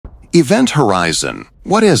Event horizon.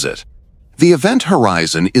 What is it? The event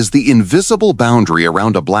horizon is the invisible boundary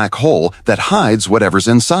around a black hole that hides whatever's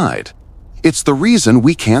inside. It's the reason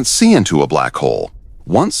we can't see into a black hole.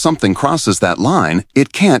 Once something crosses that line,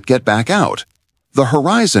 it can't get back out. The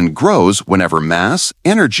horizon grows whenever mass,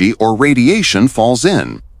 energy, or radiation falls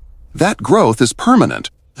in. That growth is permanent.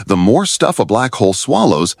 The more stuff a black hole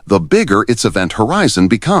swallows, the bigger its event horizon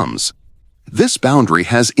becomes. This boundary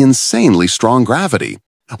has insanely strong gravity.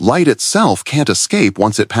 Light itself can't escape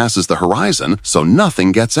once it passes the horizon, so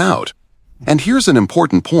nothing gets out. And here's an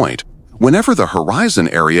important point. Whenever the horizon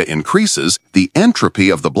area increases, the entropy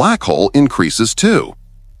of the black hole increases too.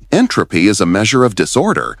 Entropy is a measure of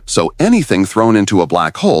disorder, so anything thrown into a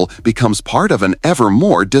black hole becomes part of an ever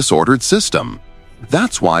more disordered system.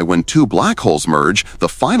 That's why when two black holes merge, the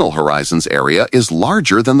final horizon's area is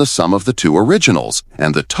larger than the sum of the two originals,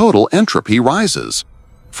 and the total entropy rises.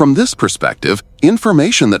 From this perspective,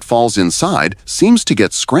 information that falls inside seems to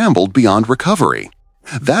get scrambled beyond recovery.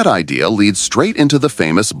 That idea leads straight into the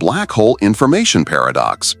famous black hole information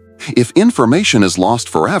paradox. If information is lost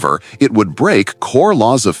forever, it would break core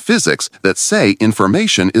laws of physics that say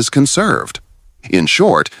information is conserved. In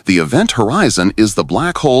short, the event horizon is the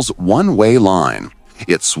black hole's one-way line.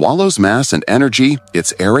 It swallows mass and energy,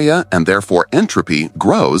 its area and therefore entropy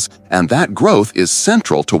grows, and that growth is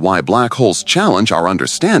central to why black holes challenge our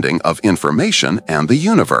understanding of information and the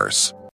universe.